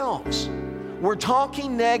ourselves. We're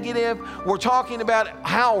talking negative. We're talking about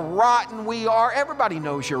how rotten we are. Everybody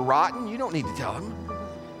knows you're rotten. You don't need to tell them.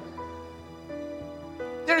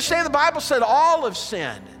 You understand the Bible said all have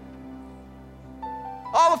sinned.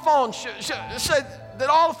 All have fallen, said that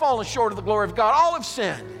all have fallen short of the glory of God. All have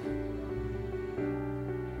sinned.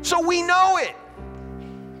 So we know it.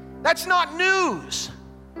 That's not news.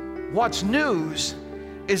 What's news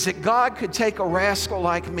is that God could take a rascal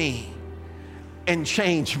like me and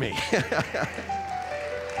change me.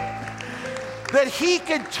 That He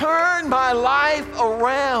could turn my life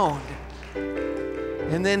around,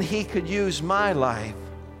 and then He could use my life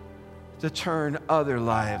to turn other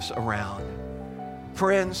lives around.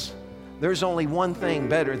 Friends, there's only one thing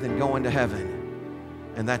better than going to heaven,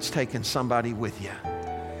 and that's taking somebody with you.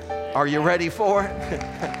 Are you ready for it?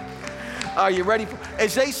 Are you ready for it?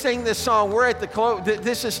 As they sing this song, we're at the close.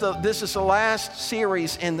 This is the last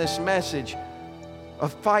series in this message, a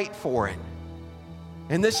fight for it.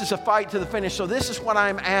 And this is a fight to the finish. So this is what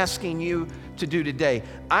I'm asking you to do today.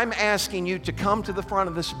 I'm asking you to come to the front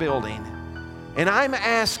of this building, and I'm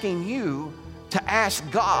asking you to ask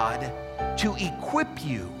God to equip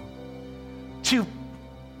you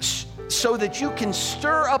so that you can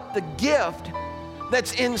stir up the gift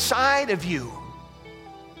that's inside of you.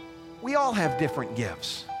 We all have different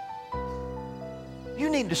gifts. You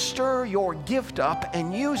need to stir your gift up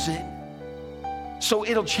and use it so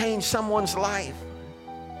it'll change someone's life.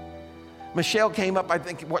 Michelle came up, I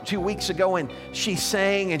think, 2 weeks ago, and she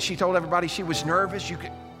sang and she told everybody she was nervous. She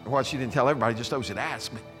didn't tell everybody, just those that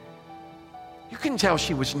asked, but you couldn't tell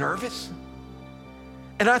she was nervous.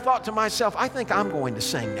 And I thought to myself, I think I'm going to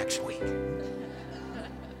sing next week.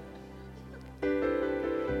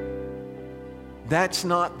 That's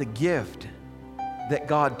not the gift that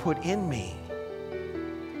God put in me.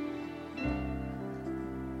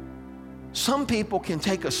 Some people can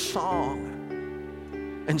take a song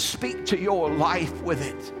and speak to your life with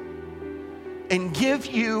it and give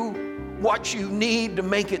you what you need to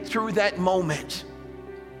make it through that moment.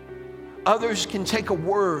 Others can take a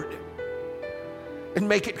word and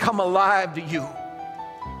make it come alive to you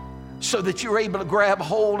so that you're able to grab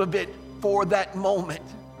hold of it for that moment.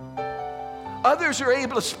 Others are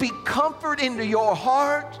able to speak comfort into your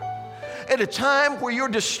heart at a time where you're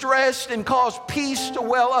distressed and cause peace to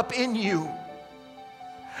well up in you.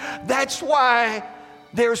 That's why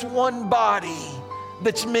there's one body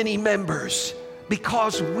that's many members,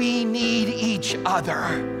 because we need each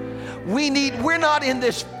other. We're not in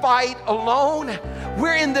this fight alone.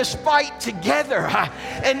 We're in this fight together.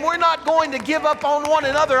 And we're not going to give up on one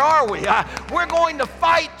another, are we? We're going to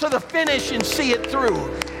fight to the finish and see it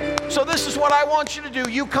through. So this is what I want you to do.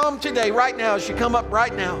 You come today, right now, as you come up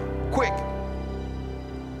right now, quick.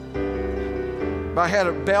 If I had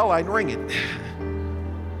a bell, I'd ring it.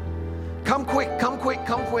 Come quick, come quick,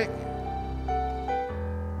 come quick.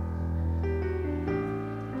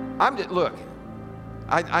 Look,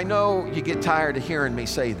 I know you get tired of hearing me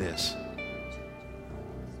say this.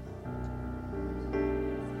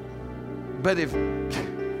 But if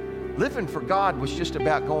living for God was just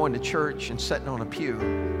about going to church and sitting on a pew,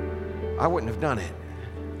 I wouldn't have done it.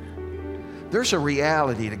 There's a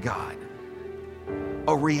reality to God,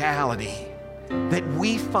 a reality that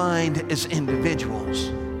we find as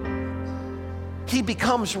individuals. He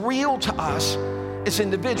becomes real to us as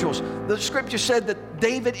individuals. The scripture said that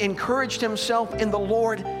David encouraged himself in the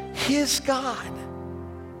Lord, his God.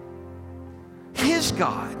 His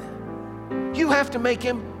God. You have to make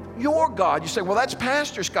him your God. You say, well, that's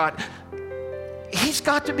pastor's God. He's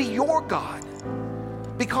got to be your God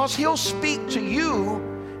because he'll speak to you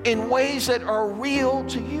in ways that are real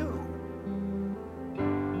to you.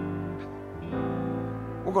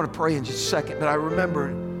 We're going to pray in just a second, but I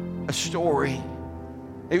remember a story.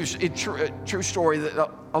 It was a true story that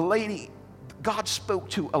a lady, God spoke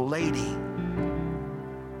to a lady.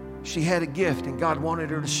 She had a gift and God wanted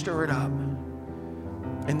her to stir it up.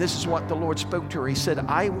 And this is what the Lord spoke to her. He said,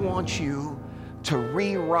 I want you to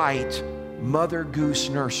rewrite Mother Goose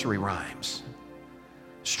nursery rhymes.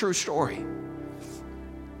 It's a true story.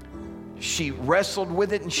 She wrestled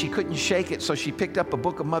with it and she couldn't shake it, so she picked up a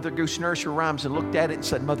book of Mother Goose nursery rhymes and looked at it and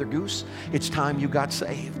said, Mother Goose, it's time you got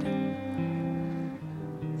saved.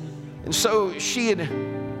 And so she had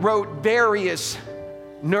wrote various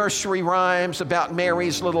nursery rhymes about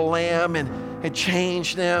Mary's little lamb and had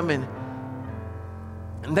changed them, and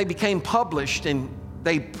they became published and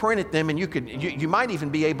they printed them, and you might even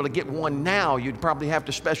be able to get one now. You'd probably have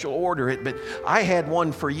to special order it, but I had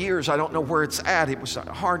one for years. I don't know where it's at. It was a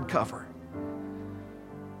hardcover.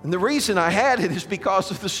 And the reason I had it is because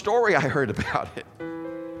of the story I heard about it.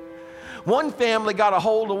 One family got a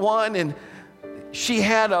hold of one, and she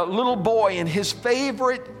had a little boy, and his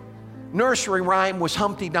favorite nursery rhyme was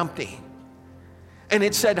Humpty Dumpty. And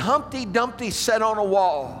it said, Humpty Dumpty sat on a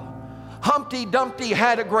wall. Humpty Dumpty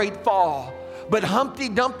had a great fall. But Humpty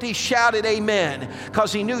Dumpty shouted amen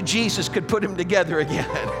because he knew Jesus could put him together again.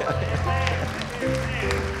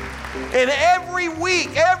 And every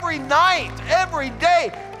week, every night, every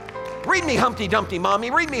day, read me Humpty Dumpty,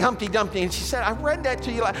 Mommy. Read me Humpty Dumpty. And she said, I read that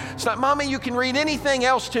to you. It's not, Mommy, you can read anything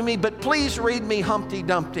else to me, but please read me Humpty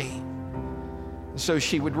Dumpty. And so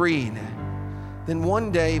she would read. Then one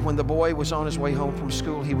day when the boy was on his way home from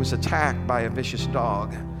school, he was attacked by a vicious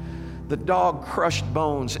dog. The dog crushed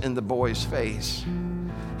bones in the boy's face.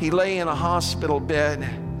 He lay in a hospital bed,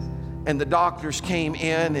 and the doctors came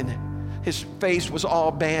in, and his face was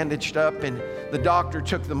all bandaged up, and the doctor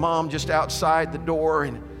took the mom just outside the door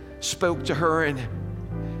and spoke to her, and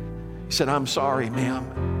he said, I'm sorry,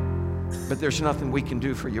 ma'am, but there's nothing we can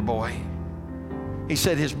do for your boy. He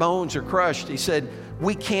said, his bones are crushed. He said,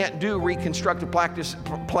 we can't do reconstructive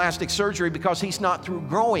plastic surgery because he's not through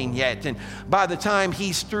growing yet. And by the time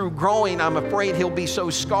he's through growing, I'm afraid he'll be so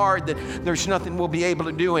scarred that there's nothing we'll be able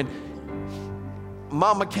to do. And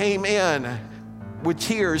Mama came in with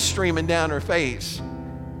tears streaming down her face.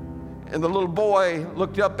 And the little boy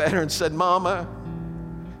looked up at her and said, Mama.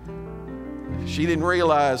 She didn't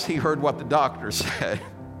realize he heard what the doctor said.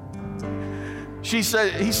 He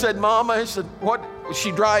said, Mama. He said, what?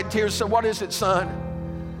 She dried tears, said, what is it, son?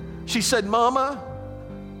 She said, Mama.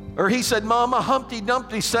 Or he said, Mama, Humpty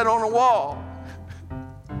Dumpty sat on a wall.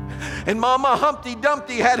 And Mama, Humpty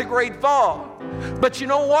Dumpty had a great fall. But you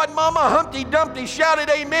know what? Mama, Humpty Dumpty shouted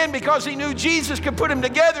amen because he knew Jesus could put him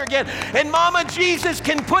together again. And Mama, Jesus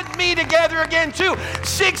can put me together again too.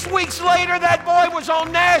 6 weeks later, that boy was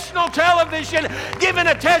on national television giving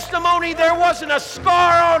a testimony there wasn't a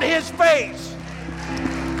scar on his face.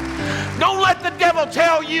 Don't let the devil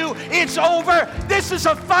tell you it's over. This is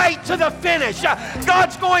a fight to the finish.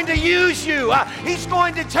 God's going to use you. He's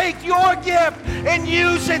going to take your gift and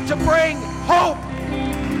use it to bring hope.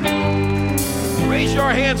 Raise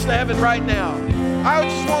your hands to heaven right now. I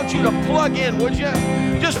just want you to plug in, would you?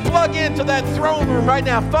 Just plug into that throne room right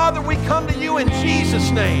now. Father, we come to you in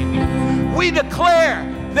Jesus' name. We declare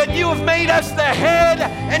that you have made us the head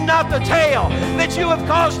and not the tail, that you have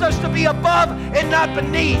caused us to be above and not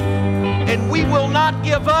beneath. And we will not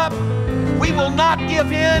give up, we will not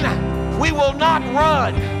give in, we will not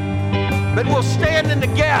run, but we'll stand in the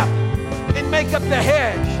gap and make up the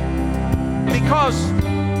hedge because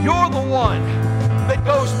you're the one that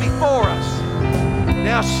goes before us.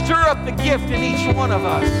 Now stir up the gift in each one of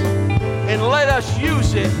us and let us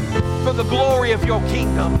use it for the glory of your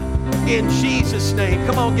kingdom. In Jesus' name.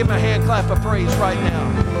 Come on, give him a hand clap of praise right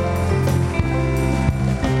now.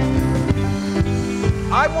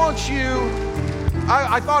 I want you,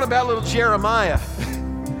 I thought about little Jeremiah.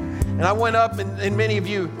 And I went up, and many of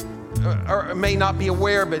you may not be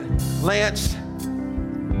aware, but Lance,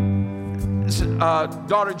 his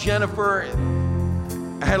daughter Jennifer,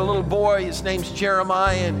 had a little boy. His name's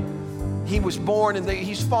Jeremiah, and he was born, and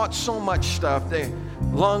he's fought so much stuff. The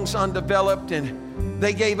lungs undeveloped, and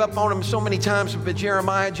They gave up on him so many times, but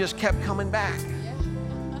Jeremiah just kept coming back.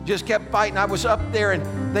 Just kept fighting. I was up there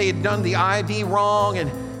and they had done the IV wrong,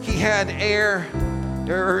 and he had air,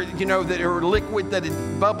 or liquid that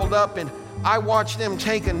had bubbled up, and I watched them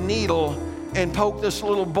take a needle and poke this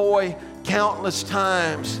little boy countless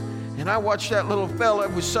times. And I watched that little fella.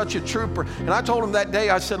 It was such a trooper. And I told him that day,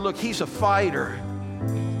 I said, look, he's a fighter.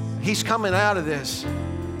 He's coming out of this.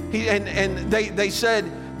 They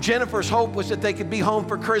said Jennifer's hope was that they could be home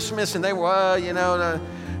for Christmas, and they were,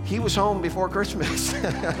 he was home before Christmas.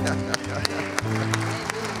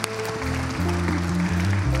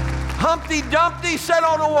 Humpty Dumpty sat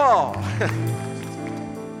on a wall.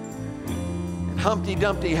 And Humpty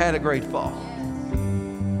Dumpty had a great fall.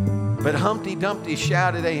 But Humpty Dumpty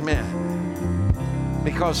shouted amen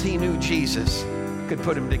because he knew Jesus could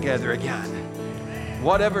put him together again.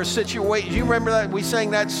 Whatever situation, you remember that we sang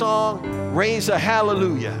that song, Raise a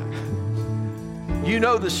Hallelujah. You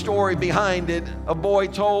know the story behind it. A boy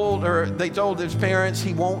they told his parents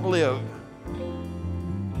he won't live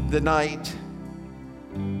the night.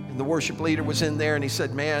 And the worship leader was in there and he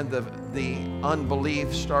said, man, the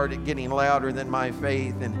unbelief started getting louder than my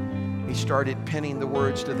faith. And he started penning the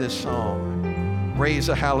words to this song. Raise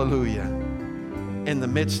a hallelujah in the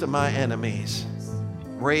midst of my enemies.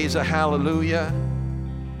 Raise a hallelujah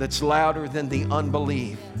that's louder than the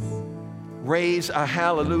unbelief. Raise a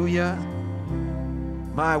hallelujah.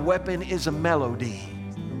 My weapon is a melody.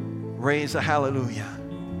 Raise a hallelujah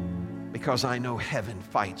because I know heaven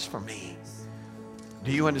fights for me.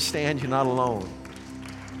 Do you understand? You're not alone.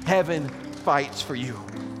 Heaven fights for you.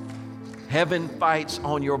 Heaven fights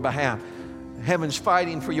on your behalf. Heaven's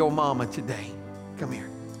fighting for your mama today. Come here.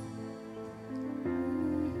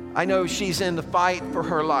 I know she's in the fight for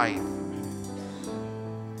her life.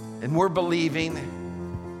 And we're believing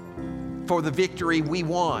for the victory we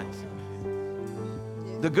want.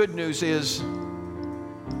 The good news is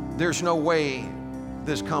there's no way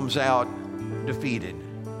this comes out defeated.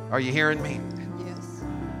 Are you hearing me? Yes.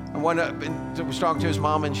 I was talking to his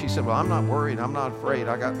mom, and she said, well, I'm not worried. I'm not afraid.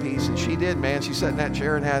 I got peace. And she did, man. She sat in that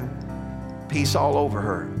chair and had peace all over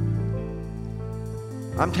her.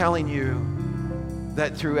 I'm telling you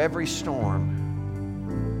that through every storm,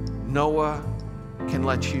 Noah can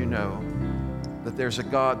let you know that there's a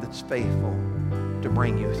God that's faithful to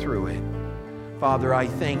bring you through it. Father, I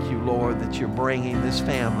thank you, Lord, that you're bringing this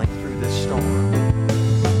family through this storm.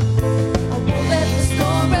 I won't let the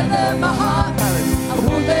storm weather my heart. I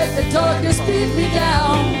won't let the darkness beat me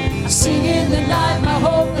down. I sing in the night, my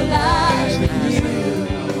hope alive in you.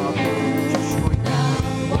 Now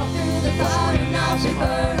I walk through the fire and I'll be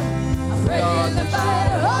burned. I pray in the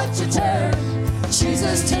fire, won't you turn?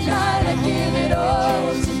 Jesus, tonight I give it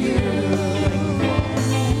all to you.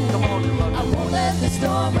 I won't let the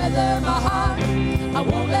storm weather my heart. I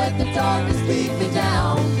won't let the darkness beat me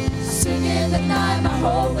down. Sing in the night, my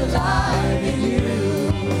hope alive in you.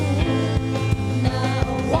 Now I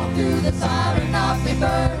walk through the fire and not be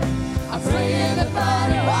burned. I pray in the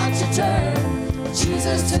fire, watch you turn.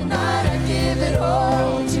 Jesus, tonight I give it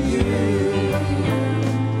all to you.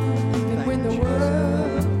 Even when the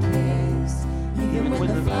world plays, even when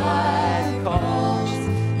the fight calls,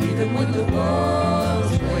 even when the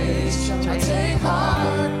walls raise, I take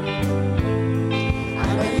heart.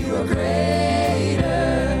 I know you are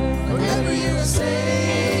greater. Whenever you are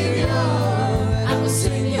Savior, I will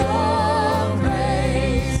sing your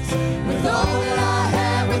praise. With all that I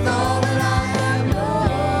have, with all that I have,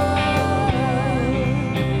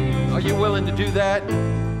 Lord. Are you willing to do that?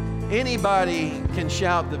 Anybody can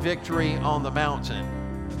shout the victory on the mountain,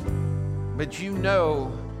 but you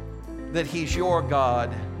know that He's your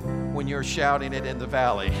God when you're shouting it in the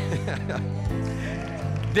valley.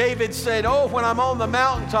 David said, oh, when I'm on the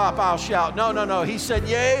mountaintop, I'll shout. No. He said,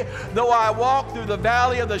 yea, though I walk through the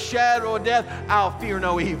valley of the shadow of death, I'll fear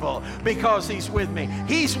no evil because He's with me.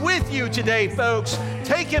 He's with you today, folks.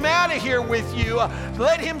 Take Him out of here with you.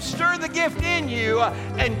 Let Him stir the gift in you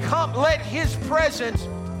and come. Let His presence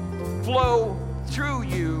flow through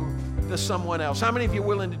you to someone else. How many of you are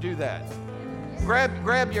willing to do that?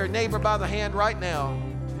 Grab your neighbor by the hand right now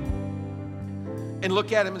and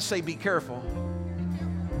look at him and say, be careful.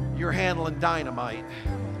 You're handling dynamite.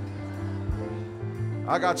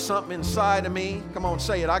 I got something inside of me. Come on,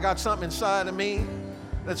 say it. I got something inside of me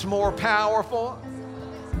that's more powerful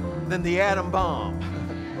than the atom bomb.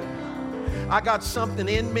 I got something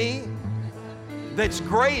in me that's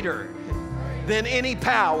greater than any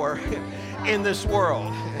power in this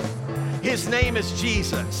world. His name is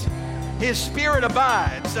Jesus. His Spirit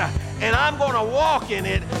abides, and I'm going to walk in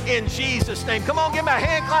it in Jesus' name. Come on, give me a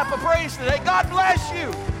hand clap of praise today. God bless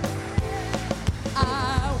you.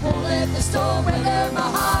 let the storm weather my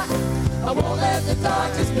heart. I won't let the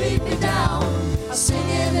darkness beat me down. I sing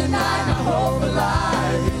in the night, my hope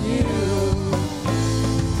alive in you.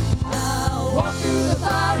 I'll walk through the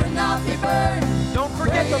fire and not be burned. Don't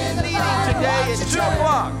forget the meeting today at 2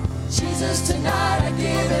 o'clock. Jesus, tonight I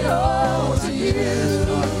give it all to you.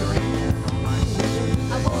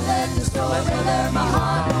 I won't let the storm weather my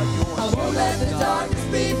heart. I won't let the darkness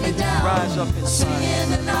beat me down. Rise up inside. Sing in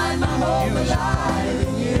the night, my hope alive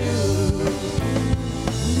in you.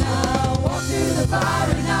 Now I'll walk through the fire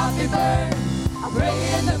and I'll be burned. I'll pray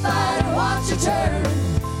in the fire and watch you turn.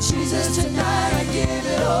 Jesus, tonight I give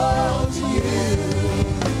it all to you.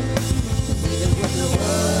 Even when the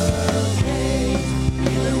world hates,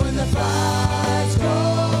 even when the fire